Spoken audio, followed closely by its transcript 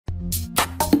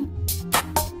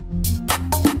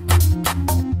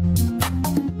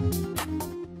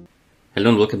Hello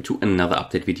and welcome to another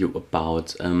update video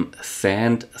about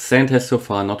Sand. Sand has so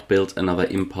far not built another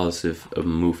impulsive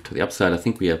move to the upside. I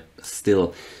think we are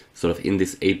still sort of in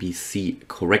this ABC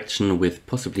correction with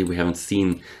possibly we haven't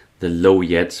seen the low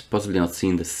yet, possibly not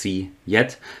seen the C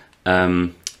yet.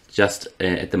 Just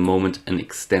at the moment an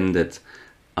extended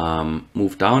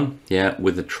move down, yeah,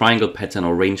 with a triangle pattern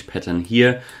or range pattern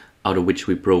here, out of which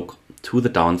we broke to the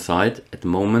downside at the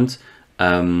moment.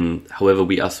 However,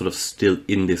 we are sort of still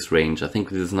in this range. I think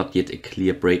this is not yet a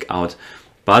clear breakout,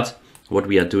 but what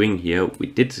we are doing here, we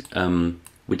did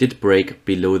break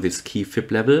below this key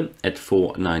fib level at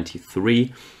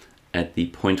 493 at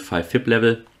the 0.5 fib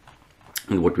level.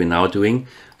 And what we're now doing,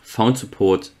 found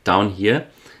support down here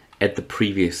at the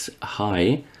previous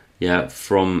high, yeah,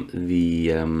 from the,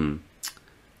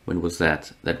 when was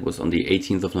that? That was on the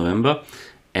 18th of November.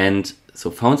 And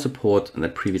so found support on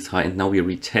that previous high, and now we're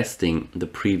retesting the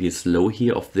previous low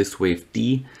here of this wave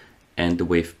D and the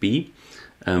wave B,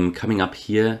 coming up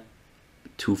here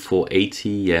to 480,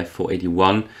 yeah,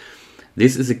 481.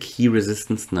 This is a key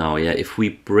resistance now, yeah. If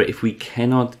we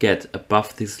cannot get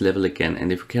above this level again,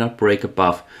 and if we cannot break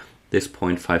above this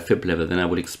 0.5 fib level, then I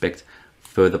would expect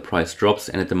further price drops.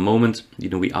 And at the moment, you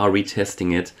know, we are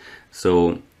retesting it.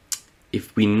 So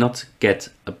if we not get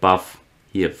above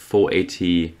here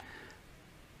 480,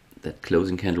 that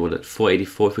closing candle was at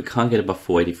 484. If we can't get above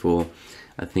 484,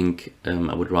 I think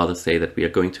I would rather say that we are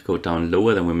going to go down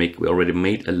lower than we already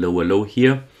made a lower low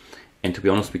here. And to be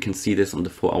honest, we can see this on the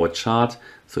 4-hour chart,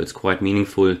 so it's quite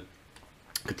meaningful.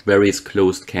 It's various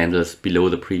closed candles below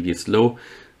the previous low.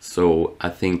 So I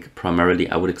think primarily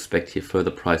I would expect here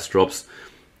further price drops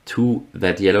to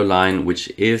that yellow line, which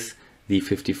is the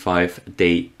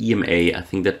 55-day EMA. I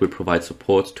think that will provide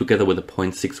support together with a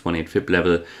 0.618 fib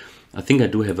level. I think I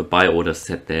do have a buy order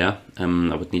set there. I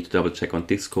would need to double check on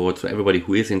Discord. So everybody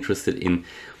who is interested in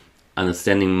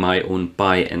understanding my own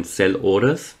buy and sell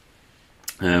orders,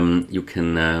 you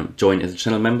can join as a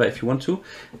channel member if you want to,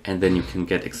 and then you can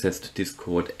get access to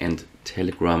Discord and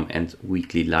Telegram and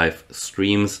weekly live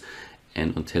streams.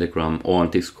 And on Telegram or on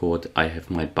Discord, I have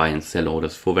my buy and sell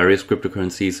orders for various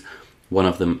cryptocurrencies, one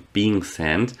of them being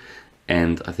Sand.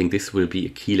 And I think this will be a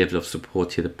key level of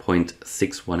support here, the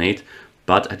 0.618.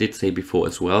 But I did say before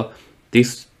as well,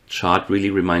 this chart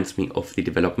really reminds me of the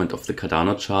development of the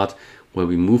Cardano chart, where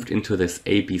we moved into this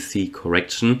ABC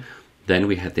correction. Then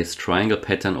we had this triangle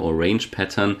pattern or range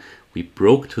pattern. We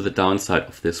broke to the downside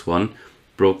of this one,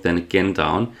 broke then again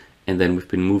down, and then we've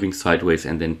been moving sideways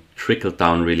and then trickled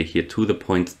down really here to the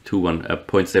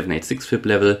 0.786 fib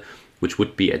level, which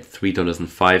would be at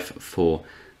 $3.05 for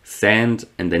Sand,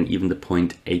 and then even the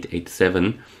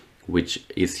 0.887, which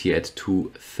is here at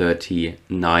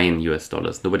 $239 US.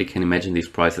 Nobody can imagine these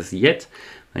prices yet.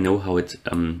 I know how it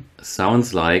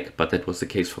sounds like, but that was the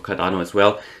case for Cardano as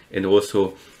well. And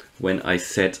also when I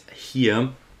said here,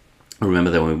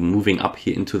 remember that we were moving up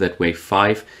here into that wave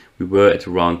 5, we were at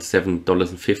around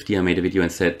 $7.50. I made a video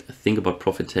and said, think about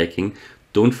profit taking.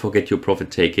 Don't forget your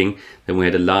profit taking. Then we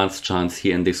had a last chance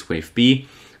here in this wave B,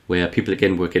 where people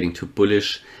again were getting too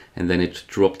bullish, and then it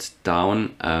dropped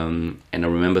down. And I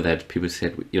remember that people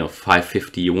said, you know,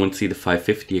 550, you won't see the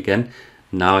 550 again.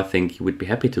 Now I think you would be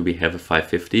happy to have a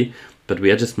 550, but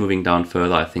we are just moving down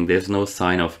further. I think there's no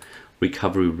sign of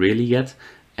recovery really yet,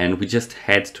 and we just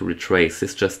had to retrace.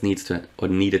 This just needs to or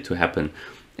needed to happen.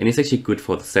 And it's actually good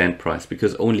for the Sand price,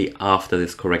 because only after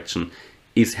this correction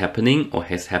is happening or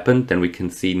has happened, then we can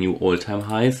see new all-time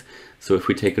highs. So if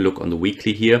we take a look on the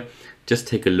weekly here, just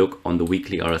take a look on the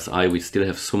weekly RSI. We still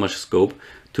have so much scope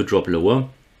to drop lower.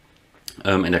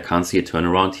 And I can't see a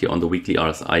turnaround here on the weekly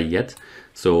RSI yet.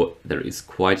 So there is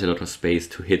quite a lot of space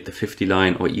to hit the 50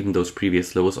 line or even those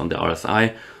previous lows on the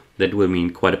RSI. That will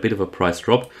mean quite a bit of a price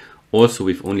drop. Also,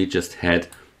 we've only just had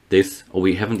this, or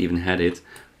we haven't even had it.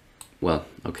 Well,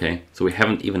 okay, so we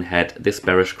haven't even had this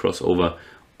bearish crossover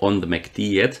on the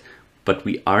MACD yet, but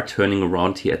we are turning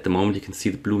around here at the moment. You can see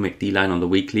the blue MACD line on the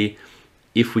weekly.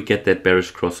 If we get that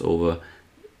bearish crossover,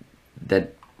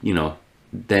 that, you know,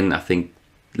 then I think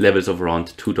levels of around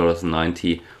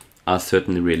 $2.90 are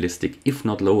certainly realistic, if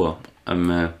not lower.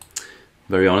 I'm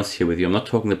very honest here with you. I'm not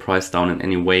talking the price down in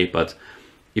any way, but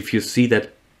if you see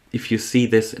that, if you see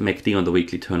this MACD on the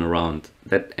weekly turn around,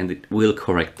 that, and it will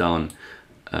correct down,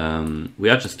 we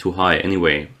are just too high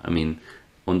anyway. I mean,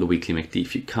 on the weekly MACD,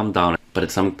 if you come down, but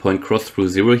at some point cross through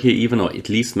zero here even, or at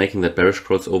least making that bearish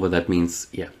crossover, that means,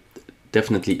 yeah,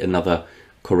 definitely another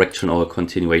correction or a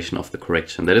continuation of the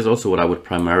correction. That is also what I would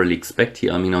primarily expect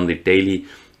here. I mean, on the daily,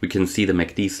 we can see the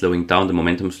MACD slowing down, the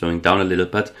momentum slowing down a little,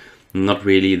 but not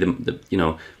really the you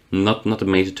know, not a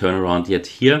major turnaround yet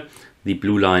here. The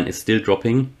blue line is still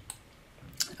dropping.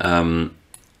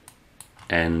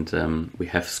 We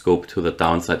have scope to the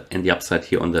downside and the upside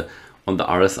here on the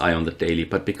RSI on the daily.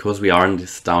 But because we are in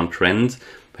this downtrend,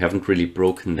 we haven't really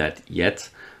broken that yet.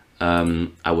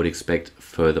 I would expect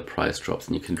further price drops,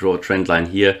 and you can draw a trend line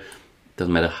here.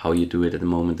 Doesn't matter how you do it at the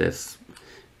moment.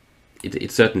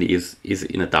 It certainly is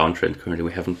in a downtrend currently.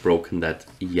 We haven't broken that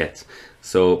yet,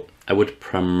 so I would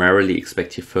primarily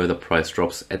expect here further price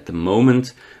drops at the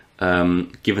moment.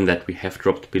 Given that we have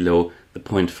dropped below the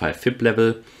 0.5 fib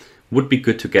level, would be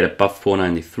good to get above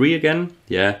 493 again.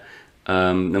 Yeah,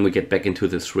 then we get back into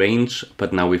this range,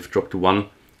 but now we've dropped one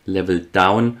level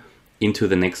down into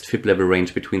the next fib level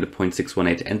range between the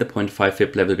 0.618 and the 0.5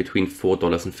 fib level between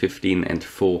 $4.15 and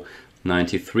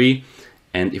 $4.93.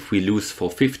 And if we lose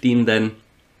 4.15, then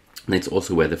that's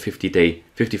also where the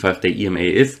 55-day EMA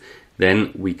is.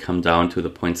 Then we come down to the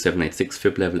 0.786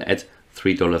 fib level at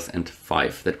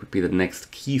 $3.05. That would be the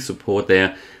next key support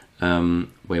there,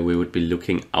 where we would be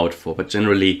looking out for. But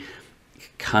generally,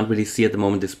 can't really see at the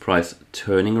moment this price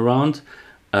turning around,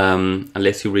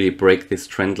 unless you really break this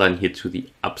trend line here to the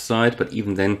upside. But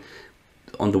even then,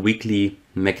 on the weekly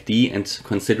MACD, and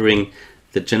considering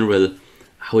the general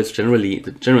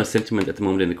sentiment at the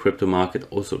moment in the crypto market,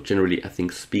 also generally I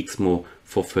think speaks more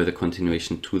for further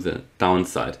continuation to the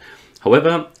downside.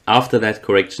 However, after that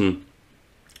correction,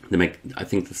 I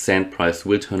think the Sand price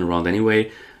will turn around anyway,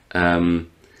 and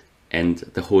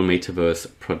the whole metaverse,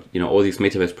 all these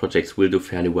metaverse projects will do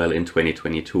fairly well in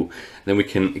 2022. Then we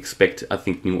can expect, I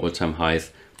think, new all-time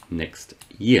highs next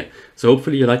year. So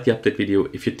hopefully you liked the update video.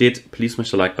 If you did, please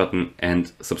smash the like button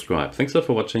and subscribe. Thanks a lot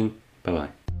for watching. Bye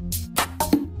bye.